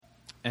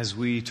As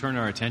we turn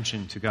our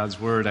attention to God's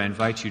Word, I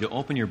invite you to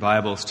open your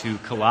Bibles to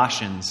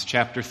Colossians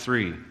chapter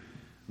 3,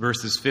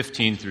 verses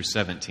 15 through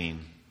 17.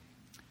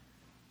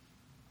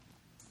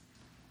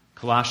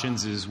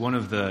 Colossians is one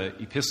of the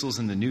epistles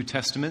in the New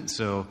Testament,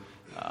 so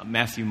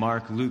Matthew,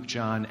 Mark, Luke,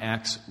 John,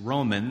 Acts,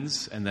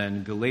 Romans, and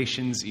then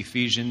Galatians,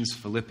 Ephesians,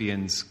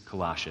 Philippians,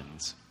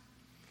 Colossians.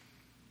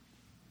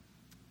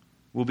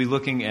 We'll be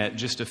looking at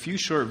just a few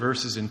short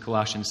verses in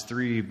Colossians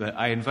 3, but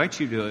I invite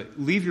you to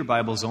leave your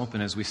Bibles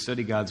open as we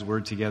study God's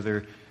Word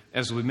together,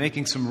 as we'll be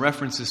making some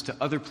references to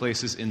other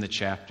places in the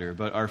chapter.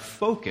 But our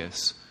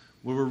focus,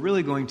 where we're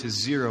really going to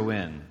zero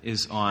in,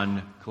 is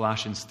on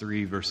Colossians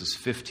 3, verses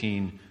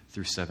 15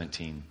 through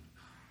 17.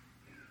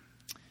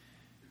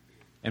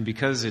 And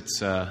because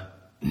it's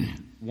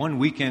one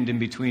weekend in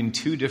between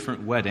two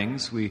different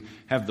weddings, we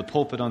have the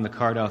pulpit on the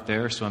card out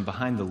there, so I'm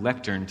behind the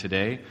lectern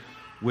today,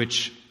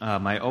 which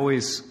I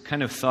always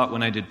kind of thought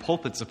when I did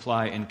pulpit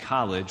supply in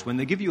college, when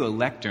they give you a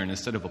lectern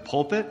instead of a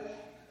pulpit,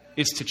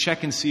 it's to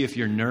check and see if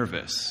you're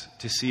nervous,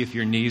 to see if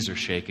your knees are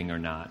shaking or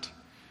not.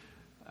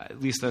 At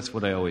least that's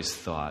what I always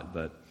thought,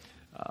 but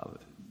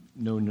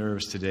no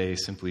nerves today,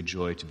 simply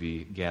joy to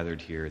be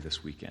gathered here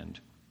this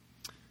weekend.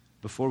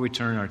 Before we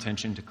turn our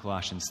attention to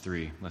Colossians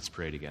 3, let's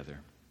pray together.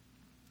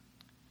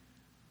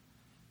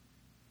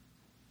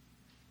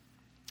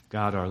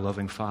 God, our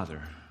loving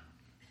Father,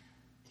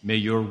 may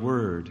your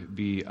word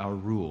be our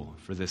rule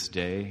for this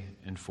day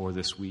and for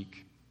this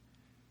week.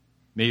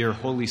 May your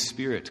Holy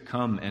Spirit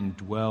come and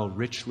dwell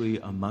richly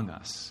among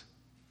us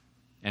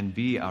and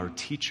be our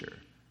teacher,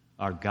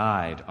 our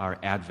guide, our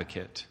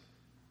advocate,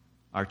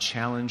 our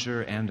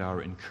challenger, and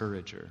our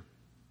encourager.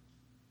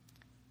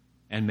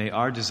 And may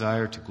our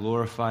desire to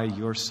glorify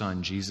your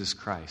Son, Jesus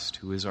Christ,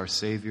 who is our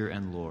Savior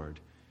and Lord,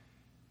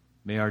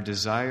 may our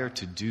desire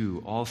to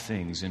do all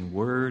things in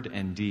word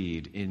and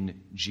deed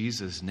in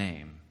Jesus'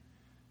 name,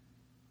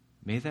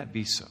 may that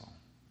be so.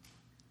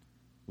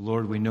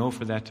 Lord, we know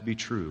for that to be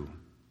true.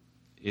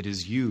 It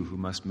is you who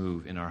must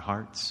move in our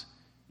hearts,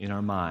 in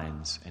our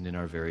minds, and in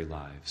our very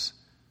lives.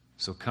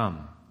 So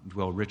come,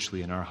 dwell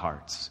richly in our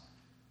hearts,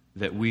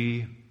 that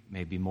we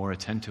may be more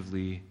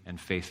attentively and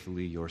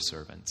faithfully your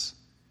servants.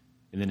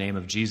 In the name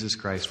of Jesus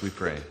Christ we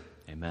pray.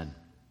 Amen.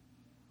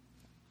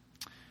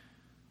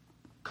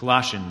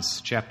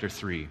 Colossians chapter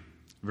 3,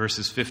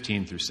 verses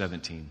 15 through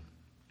 17.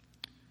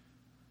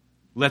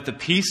 Let the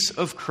peace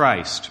of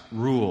Christ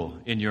rule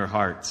in your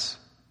hearts,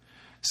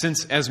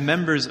 since as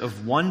members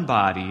of one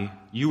body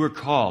you were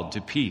called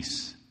to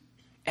peace,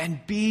 and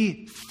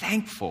be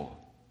thankful.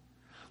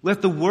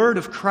 Let the word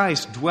of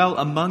Christ dwell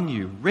among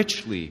you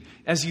richly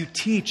as you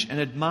teach and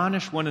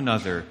admonish one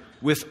another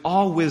with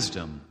all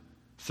wisdom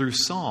through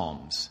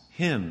psalms,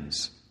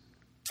 hymns,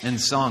 and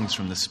songs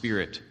from the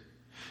Spirit,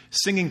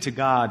 singing to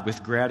God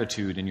with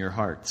gratitude in your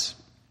hearts.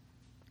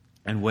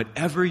 And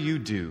whatever you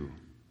do,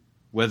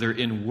 whether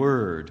in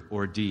word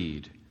or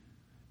deed,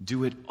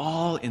 do it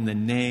all in the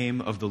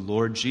name of the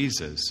Lord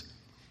Jesus,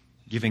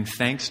 giving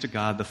thanks to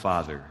God the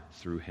Father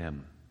through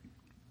him.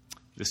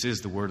 This is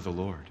the word of the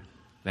Lord.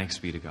 Thanks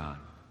be to God.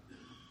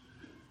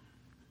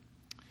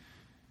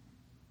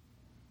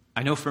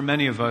 I know for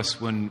many of us,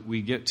 when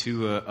we get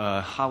to a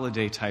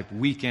holiday-type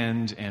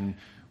weekend and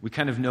we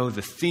kind of know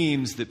the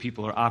themes that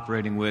people are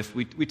operating with,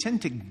 we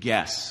tend to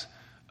guess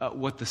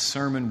what the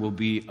sermon will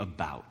be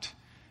about.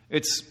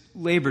 It's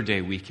Labor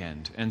Day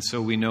weekend, and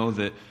so we know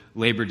that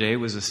Labor Day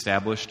was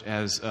established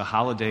as a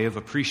holiday of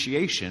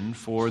appreciation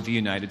for the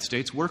United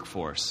States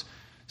workforce.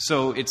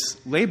 So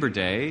it's Labor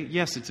Day.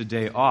 Yes, it's a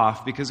day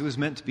off because it was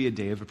meant to be a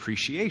day of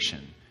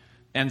appreciation.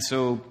 And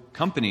so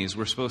companies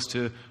were supposed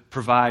to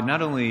provide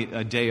not only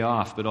a day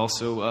off, but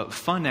also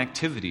fun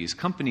activities,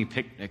 company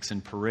picnics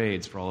and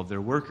parades for all of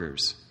their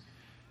workers.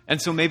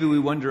 And so maybe we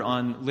wonder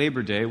on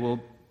Labor Day,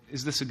 well,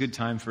 is this a good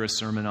time for a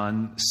sermon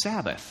on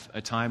Sabbath,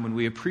 a time when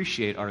we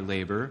appreciate our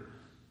labor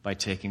by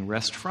taking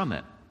rest from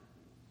it?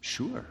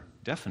 Sure,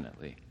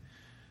 definitely.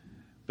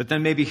 But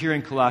then maybe here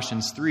in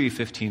Colossians 3,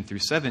 15 through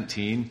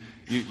 17,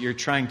 you're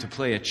trying to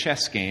play a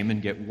chess game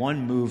and get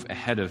one move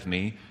ahead of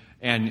me,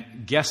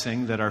 and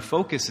guessing that our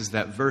focus is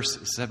that verse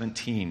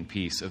 17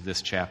 piece of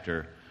this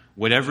chapter.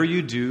 Whatever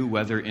you do,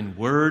 whether in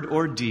word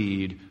or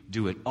deed,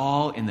 do it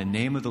all in the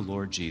name of the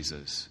Lord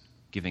Jesus,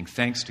 giving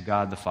thanks to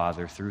God the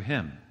Father through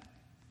him.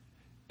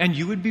 And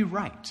you would be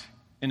right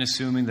in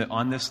assuming that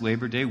on this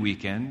Labor Day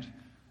weekend,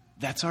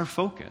 that's our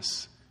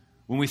focus.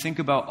 When we think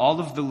about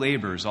all of the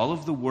labors, all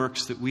of the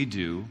works that we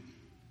do,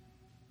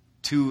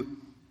 to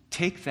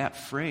take that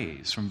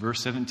phrase from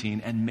verse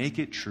 17 and make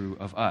it true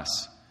of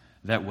us,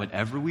 that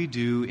whatever we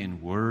do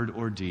in word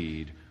or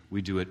deed,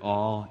 we do it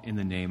all in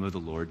the name of the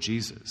Lord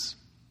Jesus.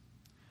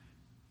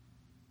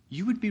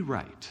 You would be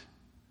right.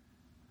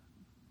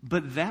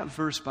 But that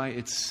verse by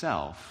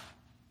itself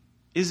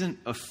isn't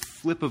a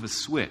flip of a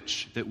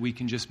switch that we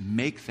can just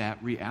make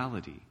that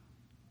reality.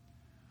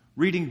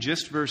 Reading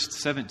just verse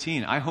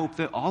 17, I hope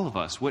that all of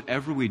us,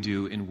 whatever we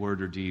do in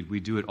word or deed,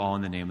 we do it all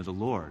in the name of the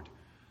Lord.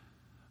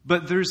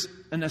 But there's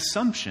an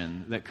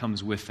assumption that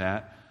comes with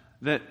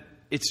that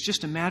it's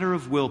just a matter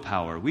of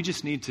willpower. We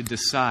just need to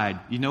decide,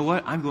 you know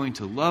what, I'm going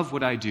to love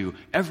what I do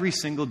every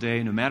single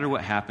day, no matter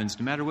what happens,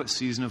 no matter what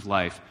season of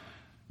life,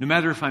 no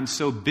matter if I'm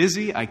so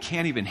busy I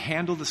can't even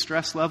handle the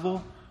stress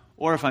level,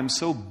 or if I'm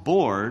so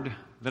bored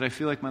that I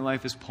feel like my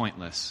life is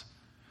pointless.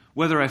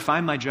 Whether I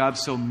find my job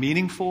so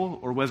meaningful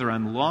or whether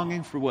I'm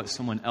longing for what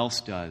someone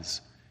else does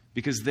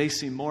because they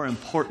seem more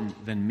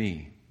important than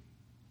me.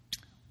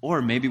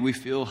 Or maybe we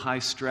feel high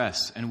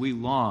stress and we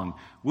long,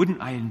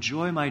 wouldn't I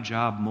enjoy my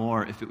job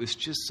more if it was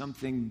just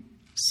something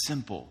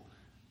simple?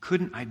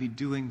 Couldn't I be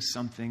doing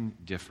something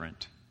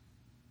different?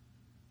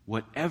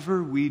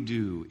 Whatever we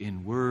do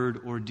in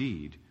word or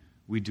deed,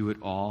 we do it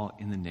all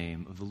in the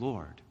name of the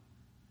Lord.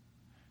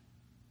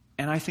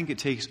 And I think it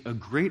takes a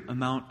great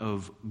amount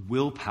of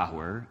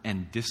willpower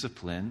and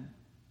discipline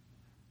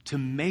to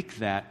make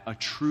that a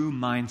true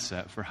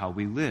mindset for how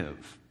we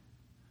live.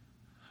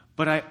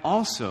 But I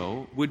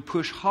also would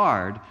push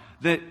hard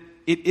that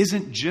it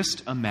isn't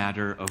just a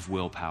matter of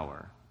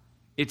willpower.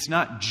 It's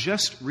not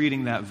just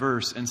reading that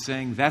verse and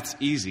saying, that's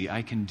easy,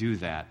 I can do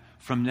that.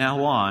 From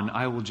now on,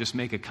 I will just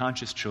make a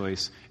conscious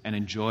choice and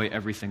enjoy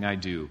everything I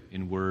do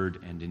in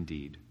word and in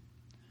deed.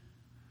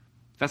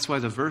 That's why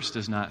the verse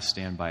does not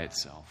stand by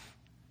itself.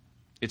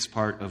 It's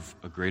part of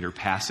a greater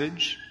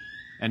passage,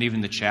 and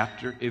even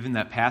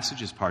that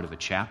passage is part of a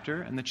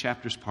chapter, and the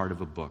chapter is part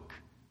of a book.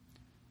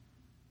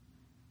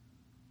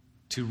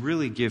 To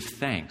really give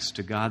thanks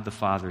to God the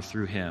Father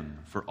through Him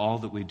for all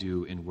that we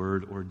do in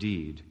word or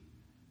deed,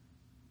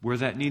 where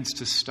that needs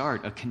to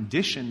start, a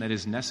condition that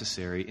is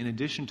necessary in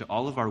addition to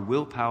all of our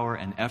willpower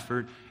and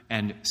effort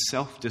and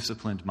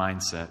self-disciplined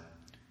mindset,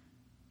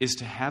 is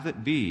to have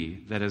it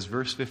be that, as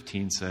verse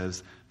 15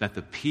 says, that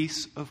the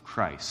peace of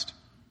Christ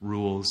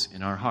rules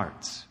in our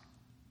hearts.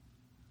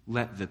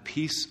 Let the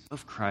peace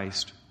of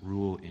Christ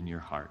rule in your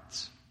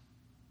hearts.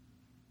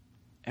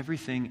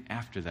 Everything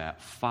after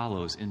that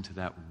follows into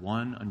that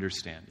one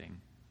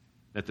understanding,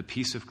 that the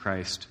peace of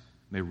Christ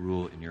may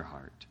rule in your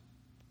heart.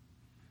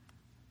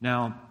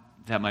 Now,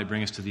 that might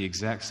bring us to the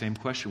exact same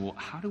question. Well,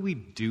 how do we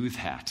do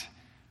that?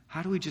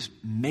 How do we just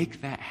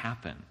make that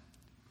happen?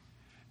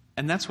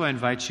 And that's why I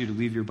invite you to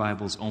leave your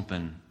Bibles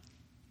open,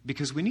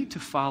 because we need to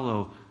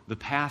follow the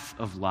path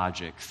of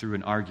logic through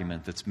an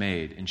argument that's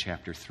made in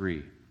chapter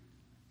 3.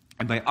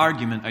 And by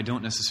argument, I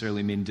don't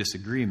necessarily mean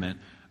disagreement.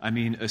 I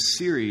mean a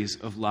series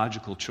of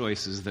logical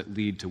choices that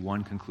lead to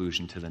one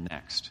conclusion to the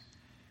next.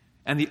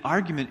 And the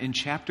argument in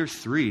chapter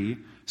 3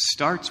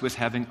 starts with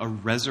having a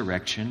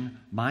resurrection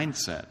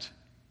mindset.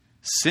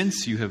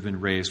 Since you have been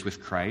raised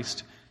with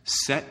Christ,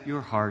 set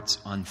your hearts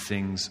on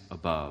things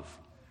above.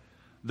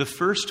 The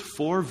first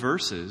 4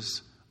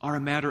 verses are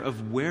a matter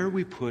of where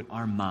we put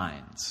our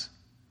minds.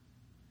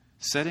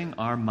 Setting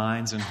our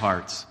minds and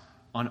hearts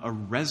on a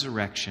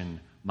resurrection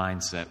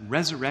mindset.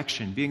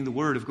 Resurrection being the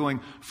word of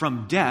going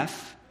from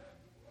death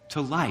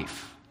to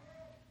life.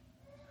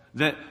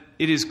 That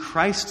it is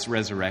Christ's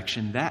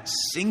resurrection, that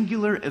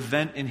singular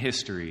event in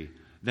history,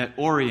 that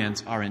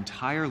orients our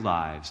entire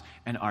lives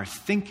and our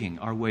thinking,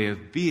 our way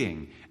of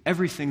being,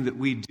 everything that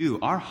we do.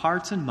 Our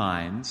hearts and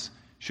minds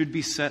should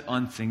be set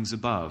on things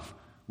above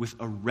with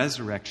a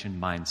resurrection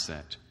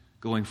mindset,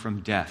 going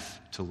from death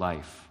to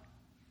life.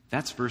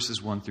 That's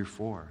verses 1 through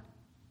 4.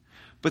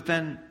 But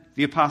then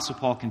the Apostle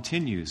Paul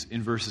continues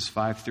in verses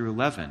 5 through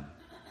 11.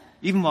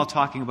 Even while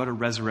talking about a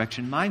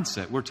resurrection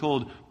mindset, we're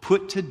told,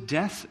 put to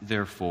death,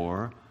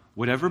 therefore,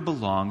 whatever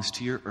belongs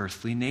to your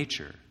earthly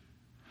nature.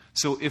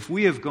 So if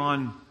we have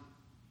gone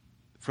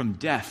from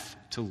death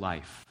to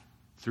life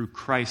through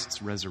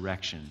Christ's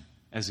resurrection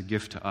as a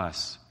gift to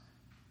us,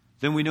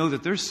 then we know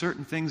that there's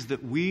certain things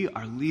that we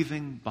are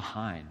leaving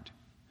behind,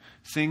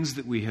 things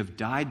that we have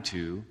died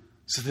to,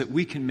 so that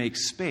we can make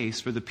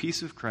space for the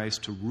peace of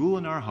Christ to rule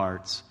in our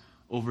hearts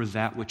over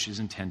that which is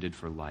intended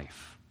for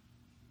life.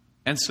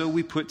 And so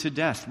we put to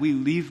death, we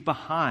leave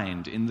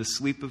behind in the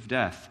sleep of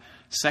death,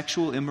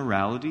 sexual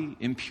immorality,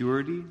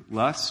 impurity,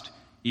 lust,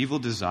 evil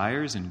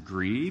desires, and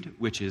greed,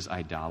 which is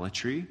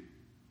idolatry.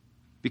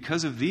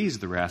 Because of these,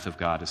 the wrath of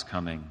God is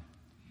coming.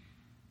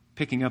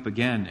 Picking up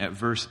again at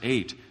verse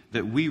 8,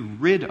 that we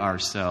rid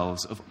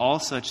ourselves of all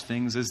such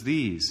things as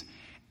these: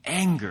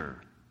 anger,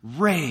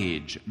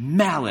 rage,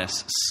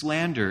 malice,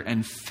 slander,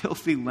 and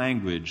filthy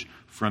language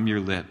from your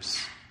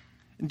lips.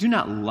 And do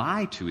not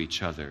lie to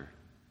each other,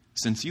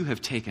 since you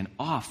have taken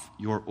off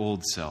your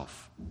old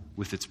self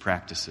with its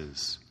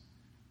practices.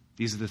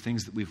 These are the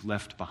things that we've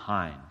left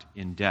behind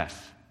in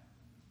death.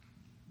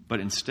 But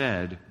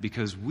instead,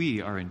 because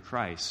we are in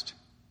Christ,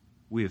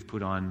 we have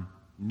put on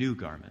new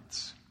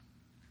garments.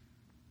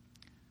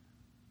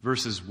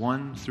 Verses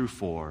 1 through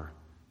 4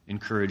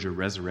 encourage a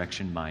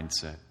resurrection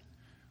mindset.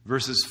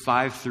 Verses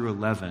 5 through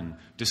 11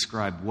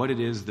 describe what it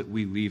is that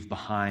we leave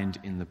behind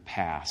in the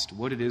past,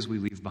 what it is we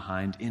leave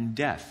behind in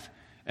death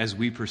as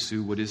we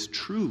pursue what is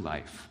true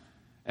life,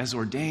 as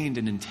ordained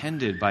and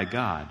intended by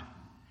God.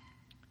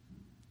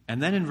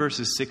 And then in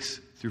verses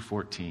 6 through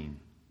 14,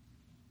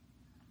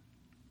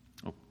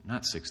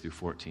 not 6 through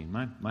 14,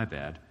 my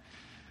bad.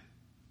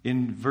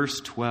 In verse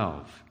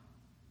 12,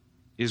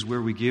 is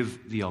where we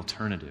give the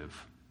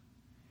alternative.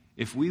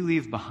 If we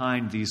leave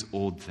behind these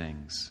old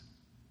things,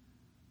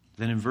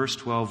 then in verse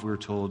 12 we're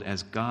told,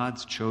 as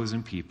God's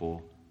chosen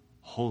people,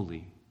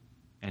 holy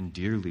and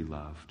dearly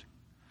loved,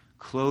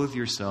 clothe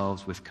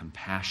yourselves with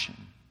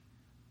compassion,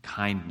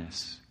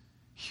 kindness,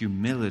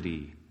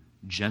 humility,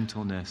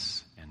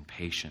 gentleness, and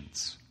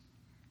patience.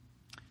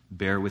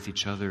 Bear with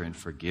each other and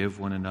forgive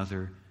one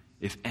another.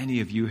 If any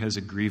of you has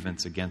a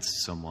grievance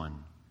against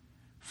someone,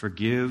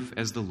 forgive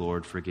as the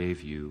Lord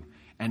forgave you.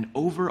 And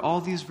over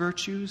all these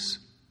virtues,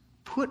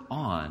 put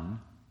on,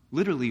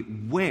 literally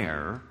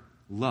wear,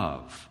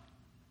 love,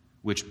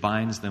 which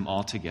binds them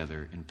all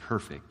together in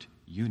perfect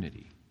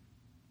unity.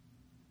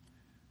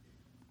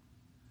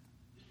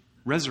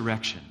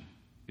 Resurrection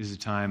is a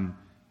time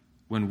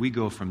when we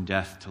go from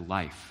death to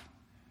life.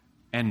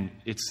 And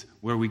it's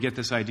where we get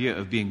this idea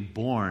of being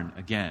born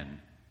again.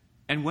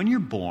 And when you're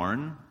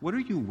born, what are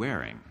you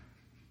wearing?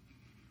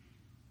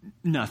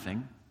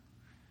 Nothing.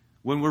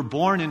 When we're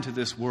born into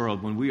this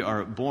world, when we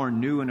are born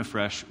new and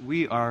afresh,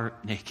 we are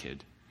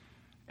naked.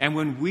 And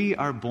when we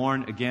are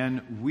born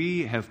again,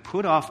 we have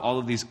put off all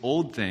of these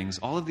old things,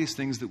 all of these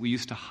things that we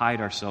used to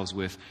hide ourselves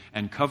with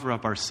and cover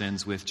up our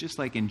sins with, just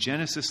like in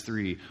Genesis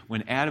 3,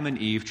 when Adam and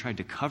Eve tried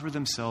to cover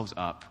themselves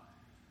up.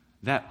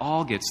 That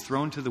all gets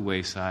thrown to the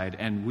wayside,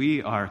 and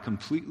we are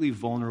completely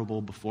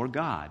vulnerable before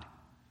God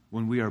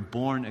when we are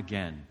born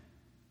again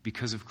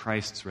because of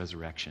Christ's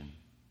resurrection.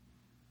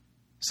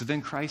 So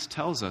then Christ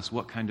tells us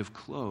what kind of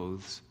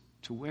clothes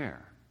to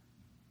wear.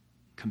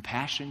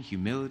 Compassion,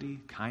 humility,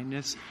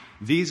 kindness.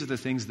 These are the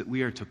things that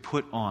we are to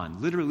put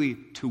on, literally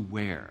to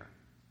wear.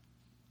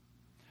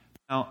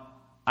 Now,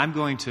 I'm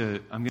going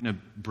to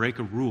break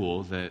a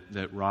rule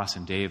that Ross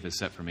and Dave has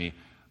set for me.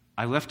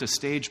 I left a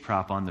stage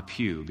prop on the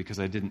pew because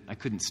I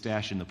couldn't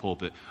stash in the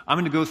pulpit. I'm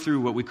going to go through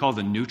what we call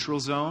the neutral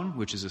zone,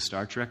 which is a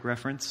Star Trek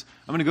reference.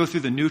 I'm going to go through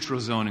the neutral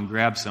zone and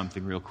grab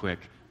something real quick,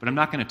 but I'm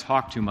not going to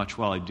talk too much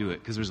while I do it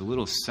because there's a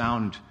little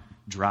sound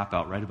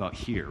dropout right about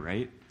here,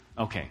 right?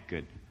 Okay,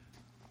 good.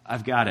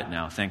 I've got it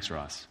now. Thanks,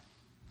 Ross.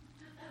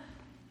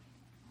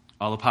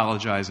 I'll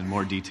apologize in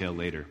more detail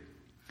later.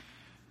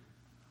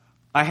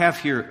 I have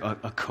here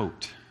a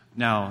coat.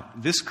 Now,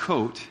 this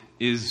coat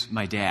is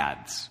my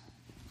dad's.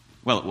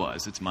 Well, it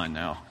was. It's mine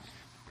now.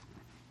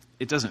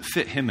 It doesn't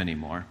fit him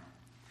anymore.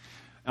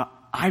 Now,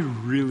 I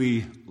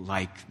really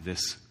like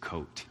this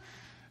coat.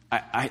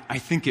 I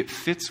think it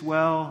fits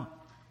well.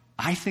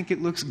 I think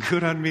it looks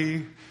good on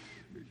me.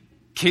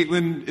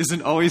 Caitlin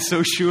isn't always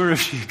so sure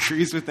if she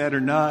agrees with that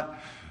or not.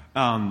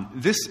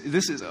 This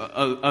is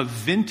a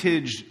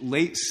vintage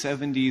late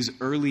 70s,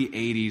 early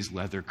 80s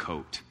leather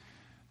coat.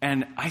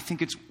 And I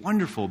think it's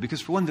wonderful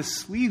because, for one, the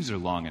sleeves are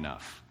long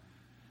enough.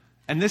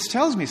 And this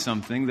tells me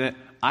something, that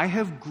I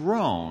have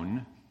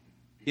grown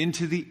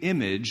into the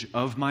image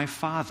of my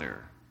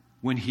father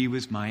when he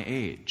was my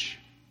age.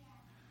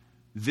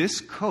 This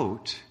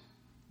coat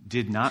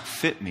did not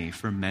fit me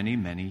for many,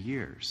 many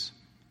years.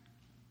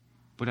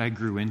 But I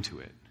grew into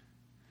it.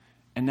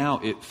 And now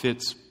it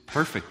fits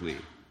perfectly.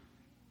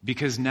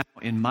 Because now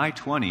in my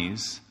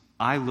 20s,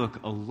 I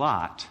look a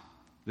lot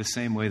the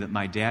same way that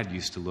my dad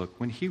used to look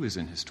when he was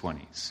in his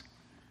 20s.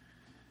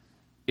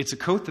 It's a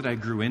coat that I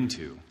grew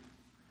into.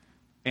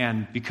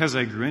 And because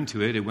I grew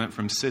into it, it went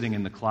from sitting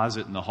in the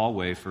closet in the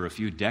hallway for a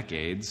few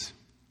decades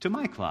to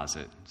my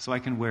closet, so I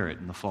can wear it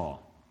in the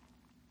fall.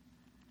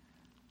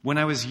 When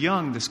I was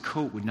young, this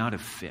coat would not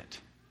have fit.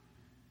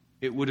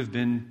 It would have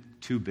been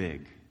too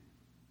big.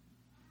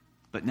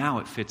 But now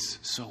it fits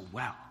so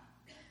well.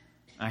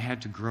 I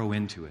had to grow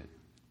into it.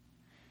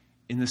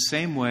 In the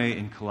same way,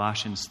 in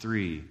Colossians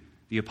 3,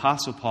 the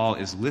Apostle Paul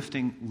is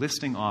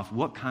listing off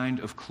what kind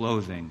of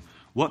clothing,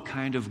 what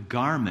kind of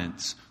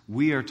garments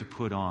we are to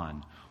put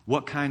on,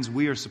 what kinds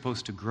we are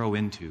supposed to grow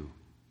into.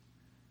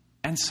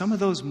 And some of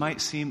those might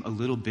seem a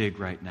little big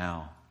right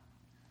now.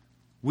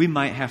 We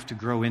might have to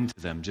grow into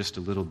them just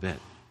a little bit.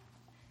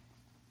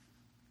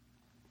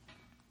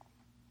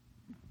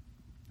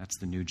 That's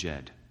the new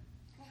Jed.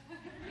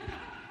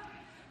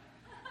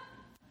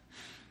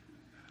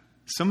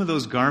 Some of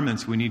those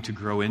garments we need to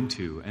grow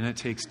into, and it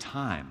takes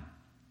time.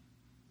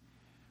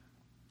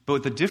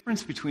 But the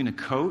difference between a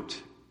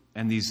coat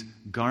and these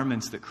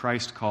garments that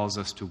Christ calls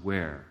us to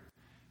wear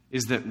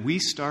is that we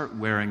start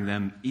wearing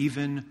them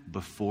even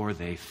before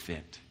they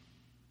fit.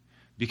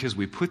 Because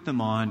we put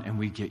them on and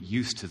we get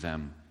used to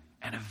them,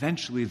 and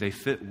eventually they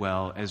fit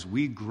well as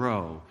we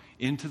grow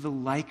into the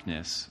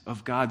likeness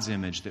of God's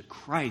image that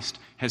Christ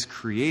has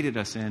created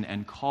us in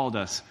and called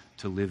us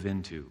to live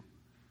into.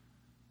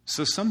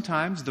 So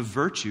sometimes the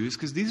virtues,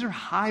 because these are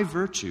high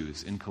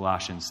virtues in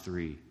Colossians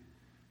 3,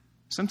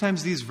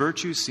 sometimes these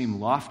virtues seem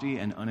lofty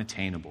and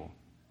unattainable,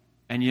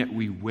 and yet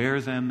we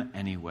wear them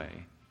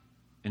anyway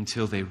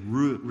until they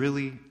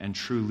really and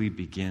truly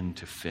begin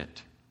to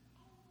fit.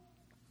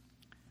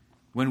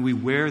 When we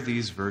wear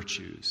these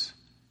virtues,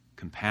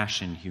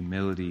 compassion,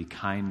 humility,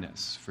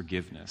 kindness,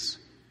 forgiveness,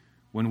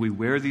 when we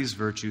wear these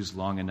virtues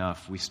long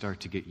enough, we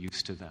start to get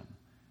used to them,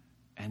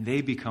 and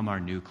they become our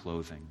new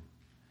clothing.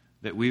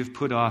 that we have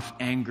put off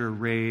anger,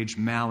 rage,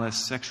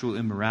 malice, sexual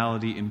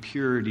immorality,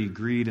 impurity,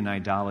 greed, and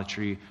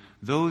idolatry,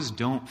 those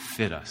don't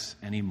fit us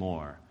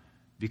anymore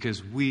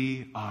because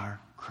we are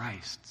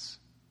Christ's.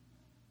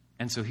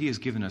 And so he has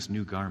given us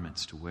new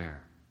garments to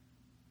wear.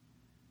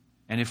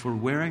 And if we're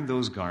wearing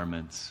those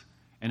garments,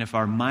 and if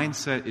our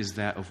mindset is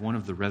that of one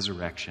of the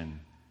resurrection,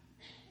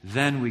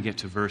 then we get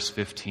to verse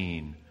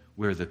 15,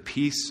 where the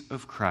peace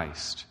of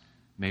Christ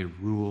may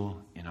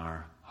rule in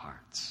our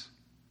hearts.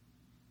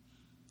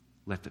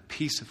 Let the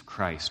peace of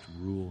Christ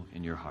rule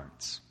in your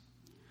hearts.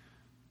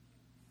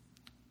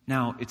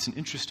 Now, it's an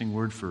interesting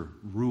word for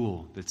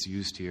rule that's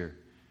used here.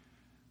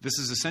 This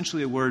is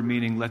essentially a word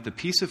meaning let the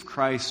peace of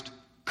Christ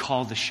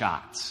call the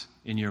shots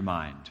in your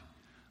mind.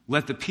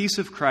 Let the peace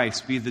of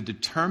Christ be the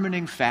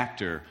determining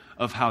factor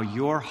of how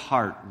your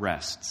heart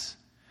rests.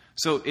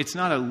 So it's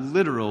not a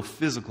literal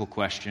physical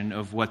question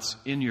of what's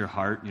in your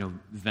heart,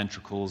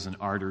 ventricles and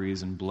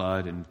arteries and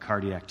blood and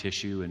cardiac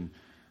tissue and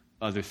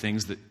other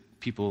things that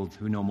people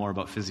who know more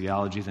about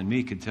physiology than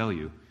me could tell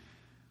you.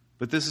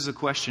 But this is a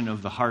question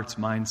of the heart's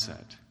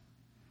mindset.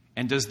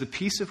 And does the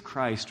peace of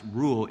Christ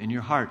rule in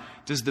your heart?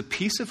 Does the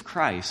peace of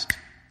Christ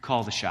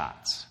call the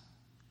shots?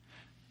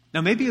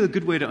 Now, maybe a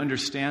good way to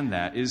understand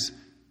that is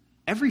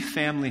every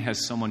family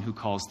has someone who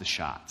calls the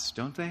shots,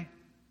 don't they?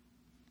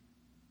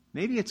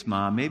 Maybe it's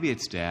mom, maybe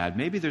it's dad,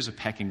 maybe there's a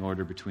pecking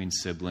order between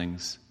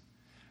siblings.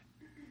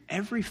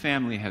 Every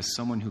family has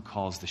someone who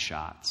calls the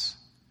shots.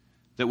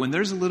 That when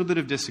there's a little bit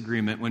of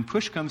disagreement, when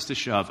push comes to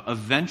shove,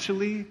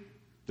 eventually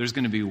there's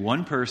going to be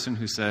one person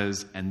who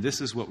says, and this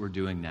is what we're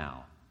doing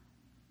now.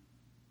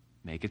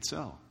 Make it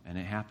so, and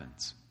it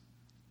happens.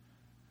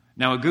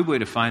 Now, a good way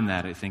to find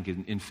that, I think,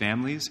 in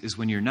families is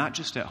when you're not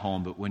just at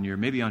home, but when you're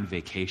maybe on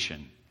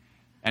vacation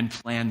and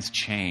plans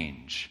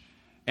change.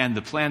 And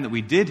the plan that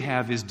we did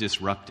have is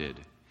disrupted.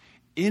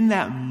 In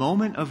that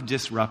moment of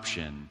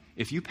disruption,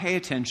 if you pay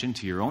attention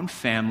to your own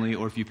family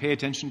or if you pay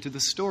attention to the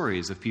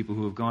stories of people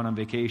who have gone on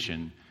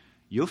vacation,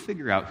 you'll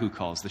figure out who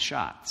calls the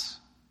shots.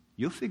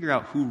 You'll figure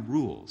out who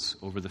rules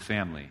over the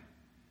family.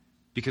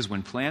 Because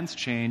when plans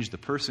change, the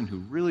person who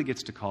really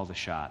gets to call the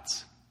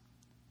shots,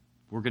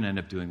 we're going to end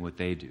up doing what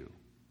they do.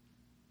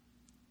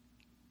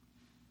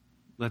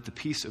 Let the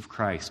peace of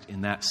Christ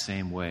in that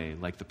same way,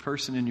 like the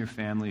person in your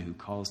family who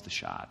calls the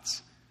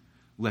shots,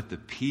 let the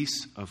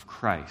peace of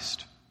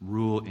Christ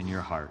rule in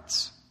your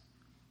hearts.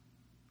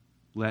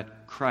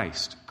 Let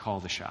Christ call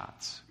the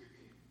shots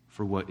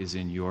for what is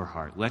in your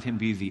heart. Let him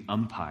be the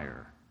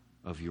umpire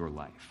of your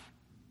life.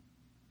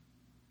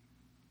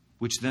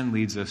 Which then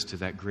leads us to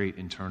that great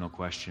internal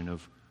question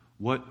of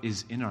what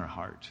is in our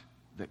heart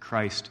that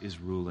Christ is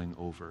ruling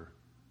over.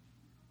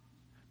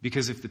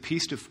 Because if the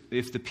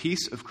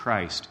peace of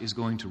Christ is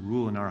going to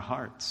rule in our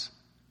hearts,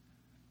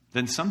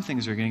 then some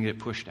things are going to get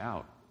pushed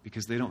out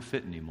because they don't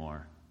fit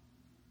anymore.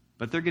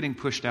 But they're getting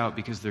pushed out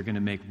because they're going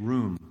to make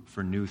room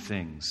for new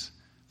things.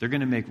 They're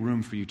going to make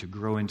room for you to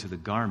grow into the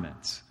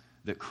garments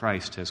that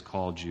Christ has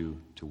called you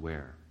to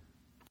wear.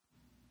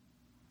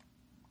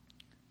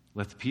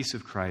 Let the peace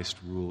of Christ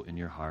rule in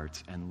your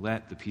heart, and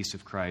let the peace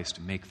of Christ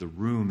make the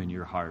room in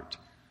your heart.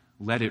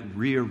 Let it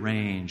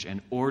rearrange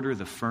and order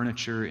the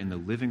furniture in the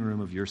living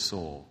room of your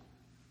soul,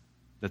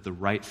 that the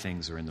right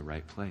things are in the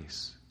right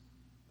place.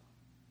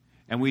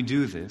 And we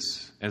do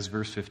this, as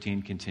verse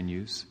 15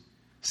 continues,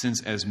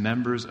 since as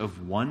members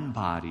of one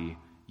body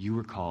you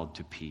were called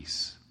to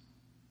peace.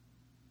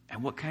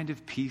 And what kind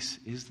of peace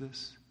is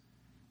this?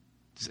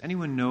 Does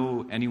anyone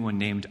know anyone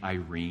named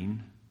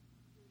Irene?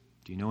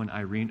 Do you know an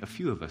Irene? A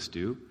few of us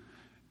do.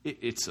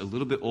 It's a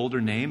little bit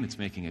older name. It's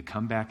making a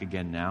comeback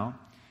again now.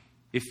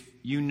 If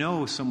you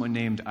know someone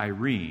named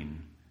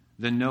Irene,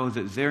 then know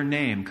that their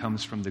name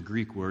comes from the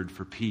Greek word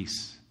for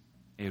peace,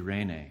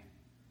 eirene.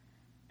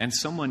 And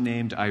someone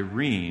named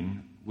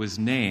Irene was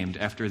named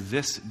after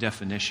this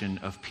definition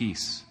of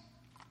peace.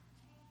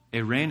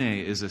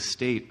 Eirene is a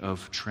state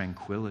of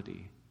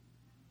tranquility,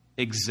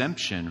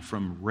 exemption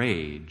from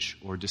rage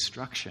or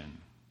destruction,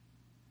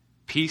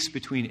 peace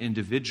between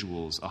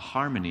individuals, a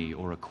harmony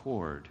or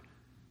accord,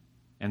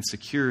 and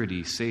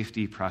security,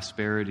 safety,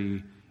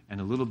 prosperity, and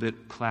a little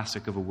bit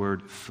classic of a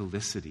word,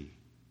 felicity.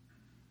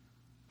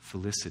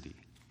 Felicity.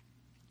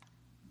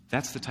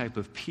 That's the type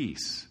of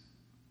peace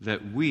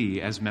that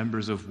we, as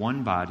members of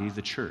one body,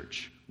 the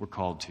church, were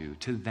called to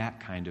that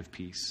kind of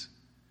peace.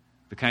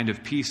 The kind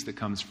of peace that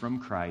comes from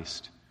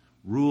Christ,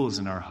 rules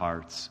in our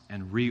hearts,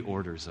 and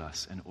reorders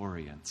us and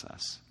orients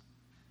us.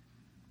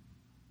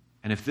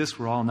 And if this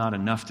were all not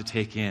enough to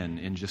take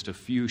in just a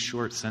few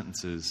short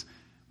sentences,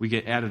 we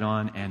get added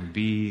on, and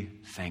be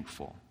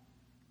thankful.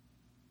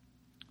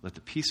 Let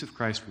the peace of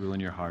Christ rule in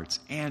your hearts,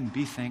 and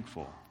be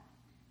thankful.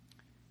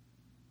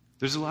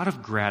 There's a lot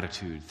of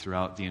gratitude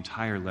throughout the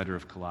entire letter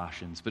of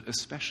Colossians, but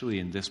especially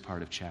in this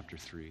part of chapter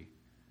 3.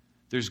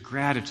 There's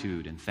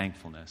gratitude and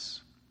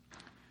thankfulness.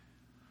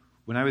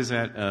 When I was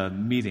at a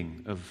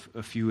meeting of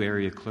a few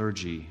area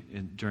clergy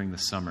during the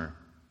summer,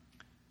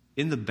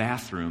 in the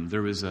bathroom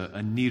there was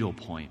a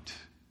needlepoint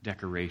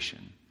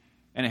decoration.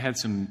 And it had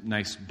some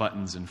nice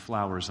buttons and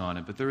flowers on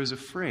it, but there was a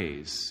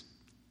phrase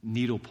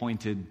needle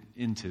pointed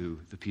into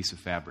the piece of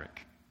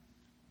fabric.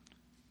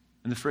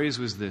 And the phrase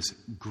was this: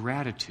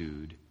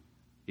 gratitude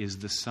is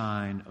the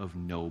sign of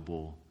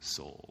noble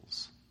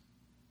souls.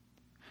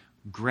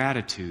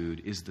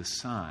 Gratitude is the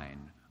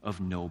sign of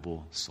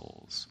noble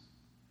souls.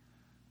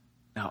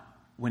 Now,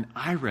 when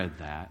I read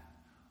that,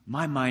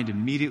 my mind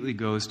immediately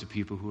goes to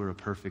people who are a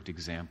perfect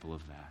example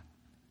of that.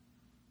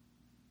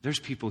 There's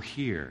people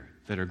here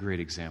that are great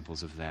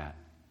examples of that.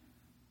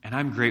 And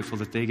I'm grateful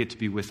that they get to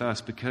be with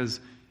us, because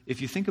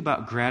if you think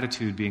about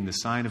gratitude being the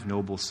sign of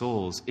noble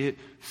souls, it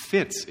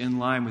fits in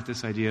line with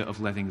this idea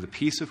of letting the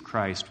peace of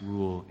Christ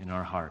rule in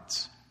our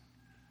hearts.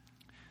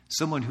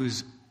 Someone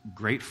who's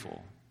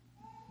grateful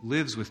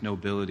lives with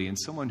nobility, and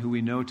someone who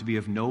we know to be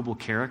of noble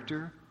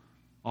character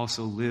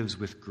also lives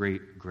with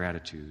great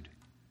gratitude.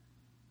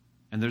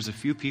 And there's a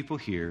few people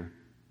here,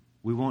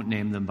 we won't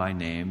name them by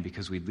name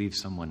because we'd leave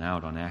someone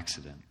out on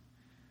accident.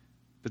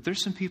 But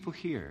there's some people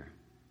here,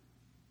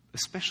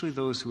 especially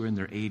those who are in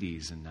their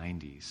 80s and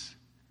 90s.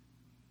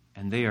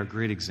 And they are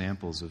great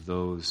examples of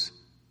those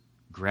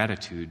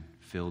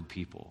gratitude-filled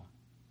people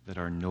that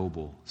are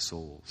noble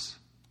souls.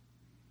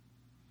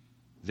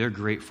 They're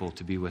grateful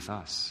to be with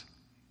us.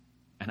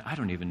 And I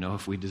don't even know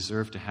if we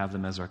deserve to have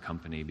them as our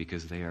company,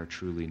 because they are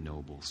truly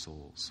noble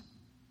souls.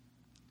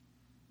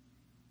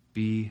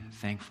 Be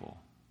thankful.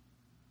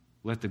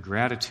 Let the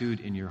gratitude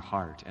in your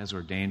heart, as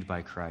ordained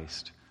by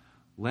Christ,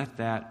 let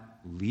that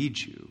lead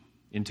you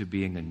into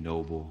being a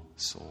noble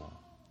soul.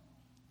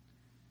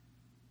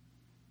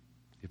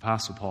 The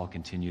Apostle Paul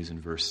continues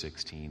in verse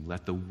 16,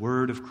 "Let the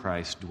word of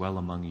Christ dwell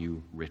among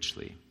you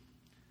richly."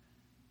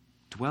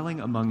 Dwelling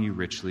among you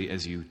richly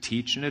as you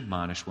teach and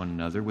admonish one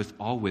another with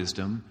all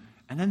wisdom,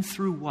 and then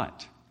through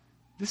what?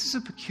 This is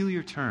a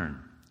peculiar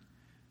term.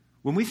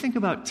 When we think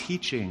about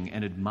teaching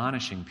and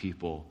admonishing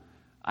people,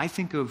 I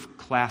think of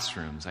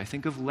classrooms, I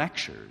think of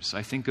lectures,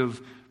 I think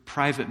of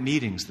private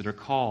meetings that are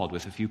called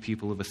with a few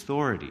people of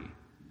authority.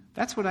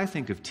 That's what I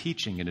think of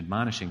teaching and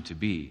admonishing to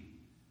be.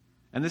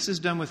 And this is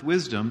done with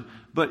wisdom,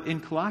 but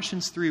in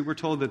Colossians 3, we're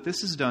told that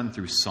this is done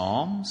through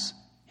psalms,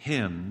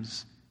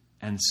 hymns,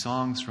 and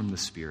songs from the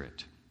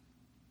Spirit.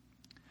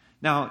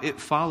 Now,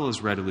 it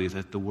follows readily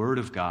that the Word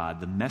of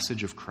God, the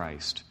message of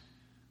Christ,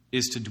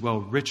 is to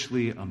dwell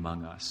richly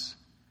among us.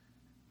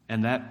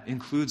 And that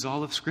includes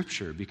all of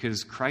Scripture,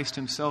 because Christ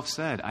himself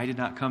said, "I did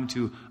not come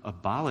to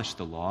abolish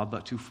the law,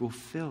 but to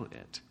fulfill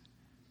it."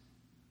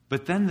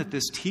 But then that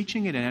this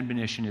teaching and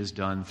admonition is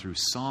done through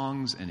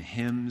songs and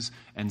hymns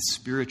and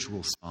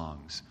spiritual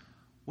songs.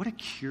 What a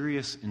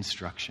curious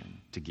instruction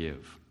to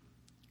give.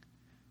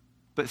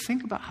 But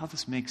think about how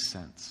this makes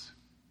sense.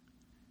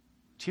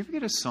 Do you ever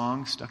get a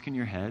song stuck in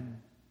your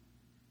head?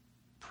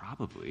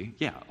 Probably.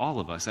 Yeah, all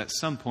of us at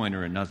some point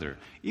or another.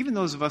 Even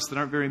those of us that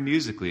aren't very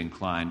musically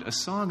inclined, a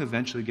song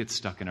eventually gets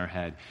stuck in our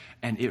head,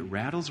 and it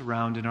rattles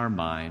around in our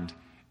mind,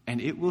 and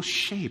it will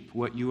shape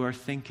what you are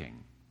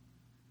thinking.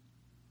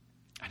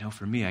 I know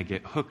for me, I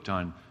get hooked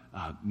on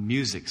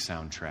music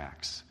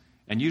soundtracks.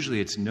 And usually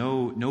it's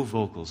no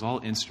vocals, all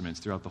instruments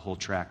throughout the whole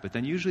track. But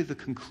then usually the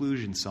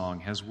conclusion song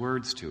has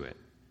words to it.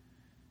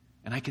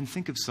 And I can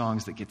think of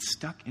songs that get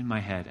stuck in my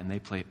head and they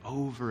play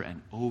over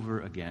and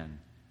over again.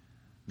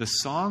 The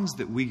songs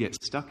that we get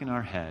stuck in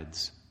our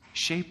heads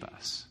shape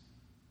us.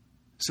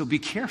 So be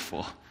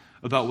careful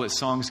about what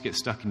songs get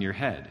stuck in your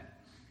head,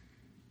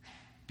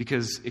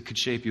 because it could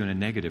shape you in a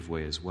negative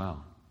way as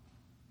well.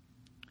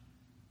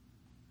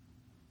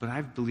 But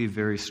I believe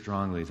very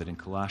strongly that in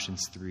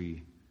Colossians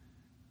 3,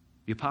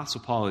 the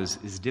Apostle Paul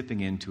is dipping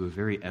into a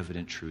very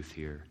evident truth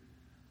here.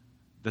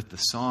 That the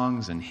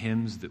songs and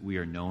hymns that we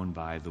are known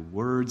by, the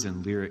words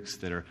and lyrics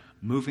that are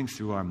moving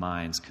through our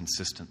minds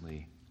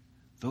consistently,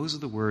 those are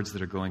the words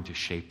that are going to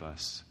shape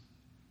us.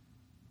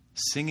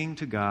 Singing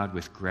to God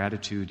with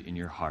gratitude in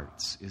your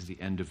hearts is the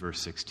end of verse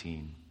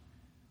 16.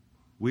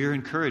 We are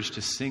encouraged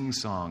to sing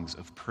songs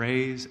of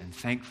praise and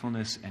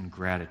thankfulness and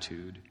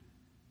gratitude,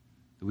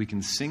 that we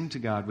can sing to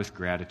God with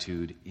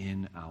gratitude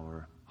in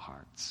our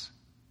hearts.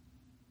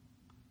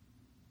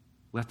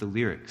 Let the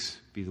lyrics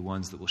be the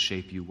ones that will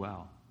shape you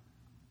well,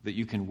 that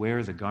you can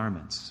wear the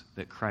garments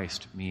that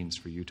Christ means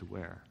for you to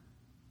wear.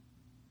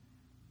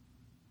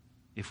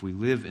 If we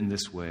live in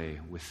this way,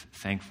 with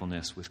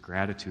thankfulness, with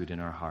gratitude in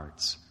our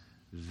hearts,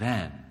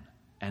 then,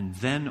 and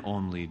then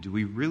only, do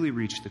we really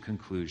reach the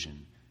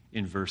conclusion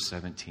in verse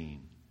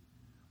 17.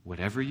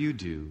 Whatever you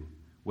do,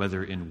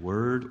 whether in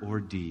word or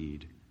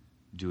deed,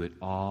 do it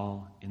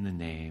all in the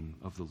name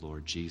of the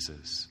Lord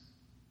Jesus.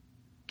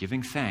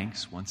 Giving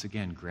thanks, once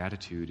again,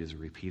 gratitude is a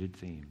repeated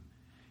theme.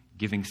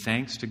 Giving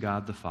thanks to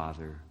God the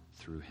Father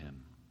through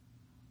him.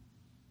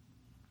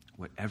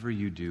 Whatever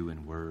you do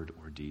in word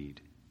or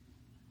deed.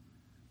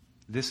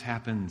 This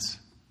happens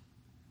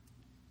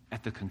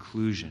at the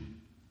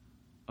conclusion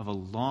of a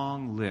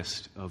long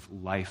list of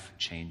life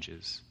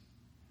changes.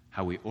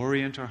 How we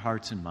orient our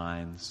hearts and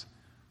minds,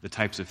 the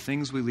types of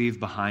things we leave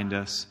behind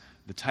us,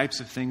 the types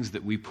of things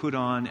that we put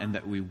on and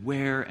that we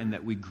wear and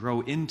that we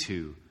grow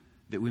into,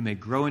 that we may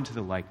grow into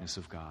the likeness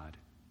of God.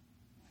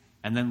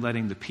 And then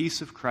letting the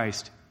peace of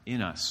Christ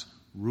in us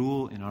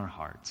rule in our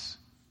hearts,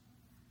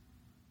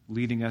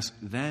 leading us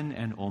then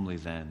and only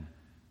then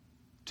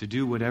to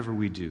do whatever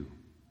we do,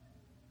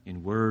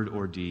 in word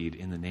or deed,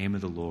 in the name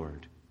of the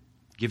Lord,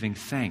 giving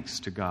thanks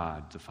to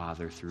God the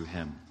Father through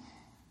him.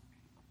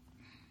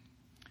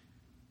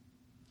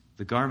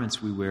 The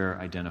garments we wear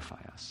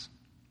identify us.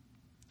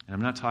 And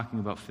I'm not talking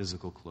about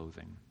physical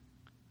clothing,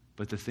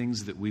 but the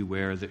things that we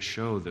wear that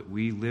show that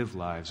we live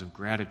lives of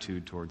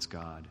gratitude towards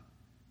God.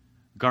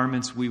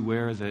 Garments we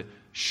wear that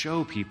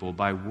show people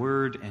by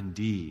word and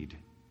deed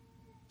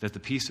that the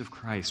peace of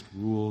Christ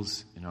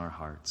rules in our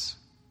hearts.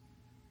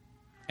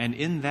 And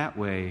in that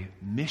way,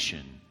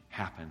 mission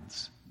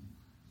happens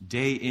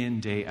day in,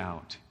 day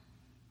out,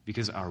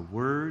 because our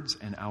words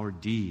and our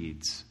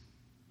deeds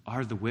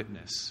are the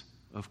witness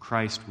of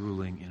Christ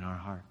ruling in our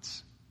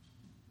hearts.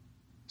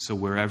 So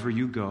wherever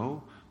you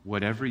go,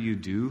 whatever you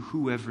do,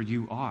 whoever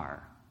you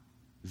are,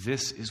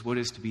 this is what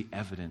is to be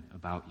evident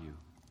about you.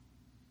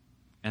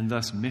 And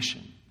thus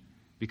mission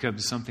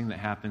becomes something that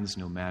happens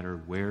no matter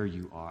where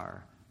you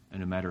are and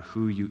no matter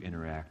who you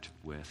interact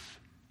with.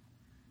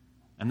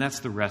 And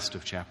that's the rest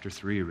of chapter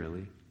 3,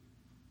 really,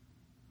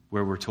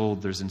 where we're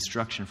told there's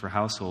instruction for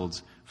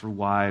households, for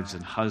wives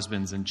and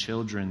husbands and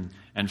children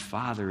and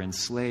father and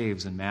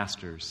slaves and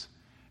masters,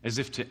 as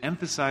if to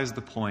emphasize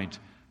the point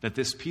that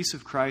this peace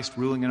of Christ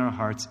ruling in our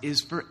hearts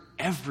is for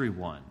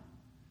everyone.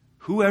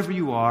 Whoever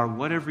you are,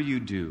 whatever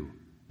you do,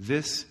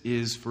 this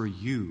is for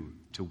you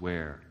to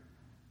wear.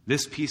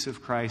 This peace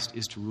of Christ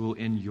is to rule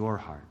in your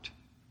heart.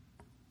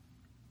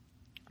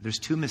 There's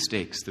two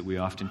mistakes that we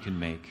often can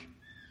make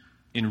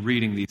in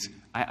reading these,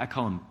 I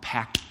call them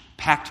packed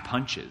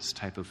punches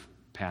type of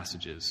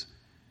passages.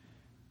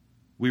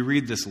 We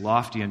read this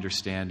lofty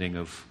understanding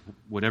of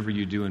whatever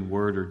you do in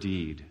word or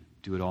deed,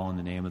 do it all in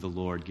the name of the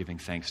Lord, giving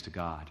thanks to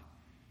God.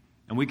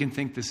 And we can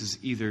think this is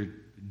either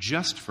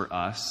just for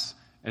us,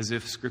 as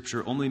if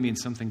Scripture only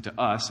means something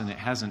to us and it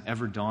hasn't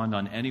ever dawned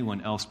on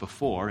anyone else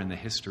before in the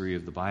history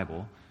of the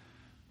Bible.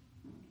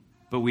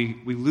 But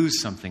we lose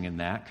something in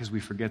that because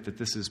we forget that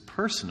this is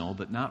personal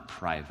but not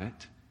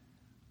private.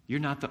 You're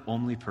not the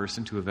only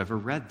person to have ever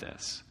read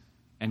this.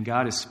 And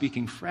God is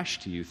speaking fresh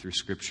to you through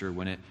Scripture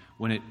when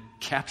it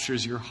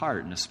captures your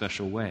heart in a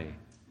special way.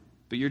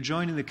 But you're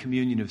joining the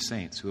communion of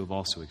saints who have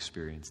also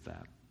experienced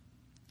that.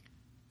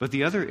 But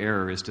the other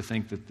error is to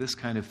think that this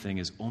kind of thing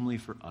is only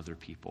for other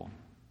people.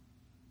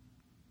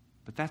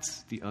 But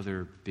that's the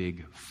other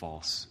big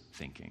false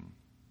thinking,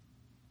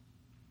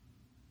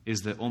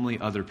 is that only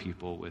other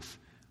people with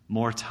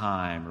more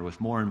time or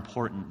with more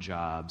important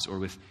jobs or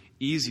with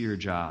easier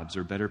jobs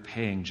or better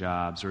paying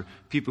jobs or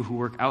people who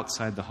work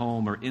outside the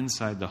home or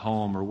inside the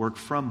home or work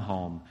from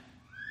home,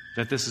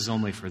 that this is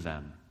only for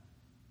them.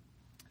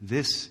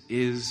 This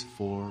is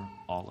for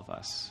all of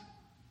us.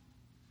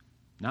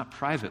 Not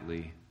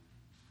privately,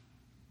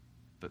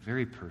 but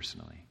very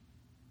personally,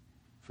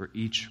 for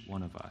each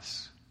one of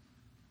us.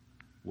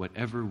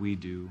 Whatever we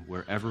do,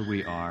 wherever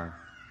we are,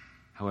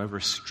 however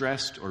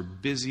stressed or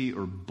busy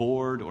or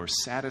bored or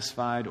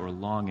satisfied or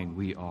longing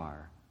we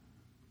are,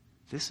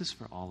 this is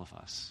for all of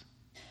us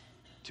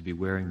to be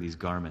wearing these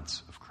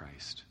garments of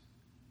Christ.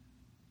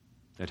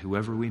 That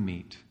whoever we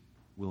meet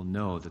will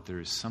know that there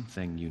is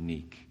something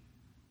unique,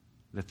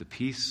 that the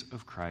peace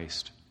of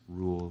Christ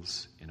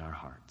rules in our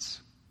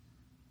hearts,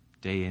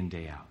 day in,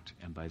 day out.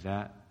 And by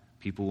that,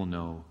 people will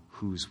know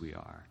whose we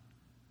are,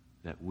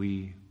 that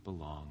we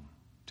belong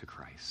to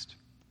Christ.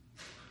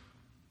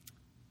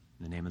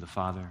 In the name of the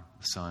Father,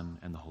 the Son,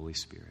 and the Holy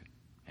Spirit.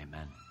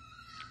 Amen.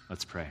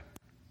 Let's pray.